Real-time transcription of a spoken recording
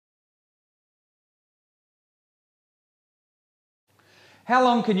How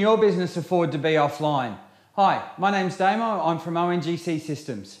long can your business afford to be offline? Hi, my name's Damo, I'm from ONGC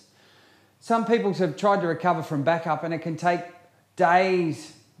Systems. Some people have tried to recover from backup and it can take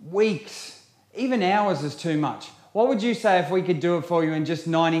days, weeks, even hours is too much. What would you say if we could do it for you in just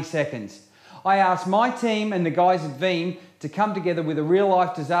 90 seconds? I asked my team and the guys at Veeam to come together with a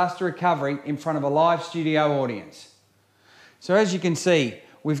real-life disaster recovery in front of a live studio audience. So as you can see,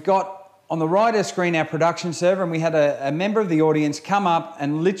 we've got on the right of the screen our production server, and we had a member of the audience come up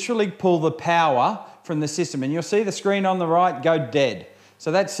and literally pull the power from the system. And you'll see the screen on the right go dead.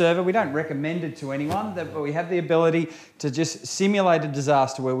 So that server, we don't recommend it to anyone, but we have the ability to just simulate a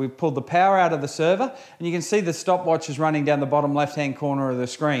disaster where we've pulled the power out of the server, and you can see the stopwatch is running down the bottom left-hand corner of the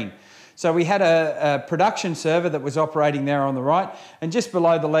screen. So we had a production server that was operating there on the right, and just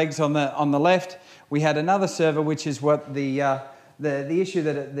below the legs on the left, we had another server, which is what the issue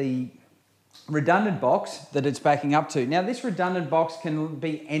that the redundant box that it's backing up to. Now this redundant box can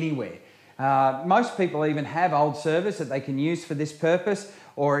be anywhere. Most people even have old servers that they can use for this purpose,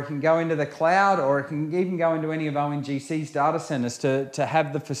 or it can go into the cloud, or it can even go into any of ONGC's data centers to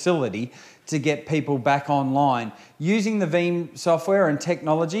have the facility to get people back online. Using the Veeam software and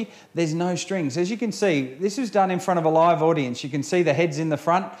technology, there's no strings. As you can see, this was done in front of a live audience. You can see the heads in the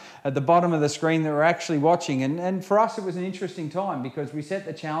front at the bottom of the screen that we're actually watching. And for us, it was an interesting time because we set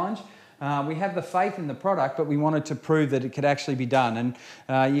the challenge. We have the faith in the product, but we wanted to prove that it could actually be done.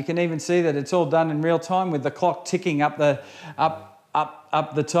 And you can even see that it's all done in real time with the clock ticking up the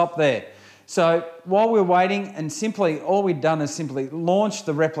top there. So while we're waiting, and simply all we've done is simply launch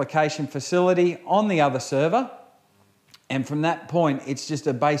the replication facility on the other server. And from that point, it's just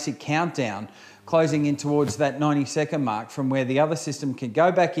a basic countdown closing in towards that 90-second mark from where the other system can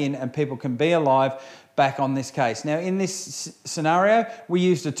go back in and people can be alive back on this case. Now in this scenario, we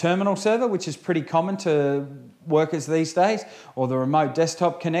used a terminal server, which is pretty common to workers these days, or the remote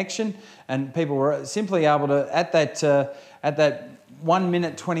desktop connection, and people were simply able to, at that 1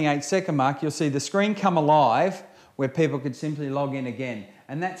 minute 28 second mark, you'll see the screen come alive where people could simply log in again.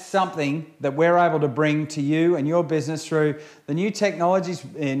 And that's something that we're able to bring to you and your business through the new technologies,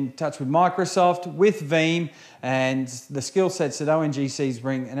 in touch with Microsoft, with Veeam, and the skill sets that ONGC's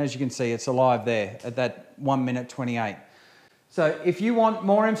bring. And as you can see, it's alive there at that 1 minute 28. So if you want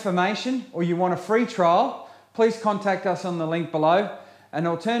more information or you want a free trial, please contact us on the link below. And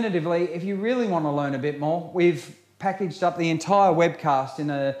alternatively, if you really want to learn a bit more, we've packaged up the entire webcast in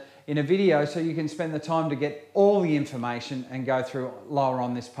a video so you can spend the time to get all the information and go through lower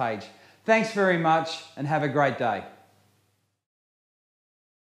on this page. Thanks very much and have a great day.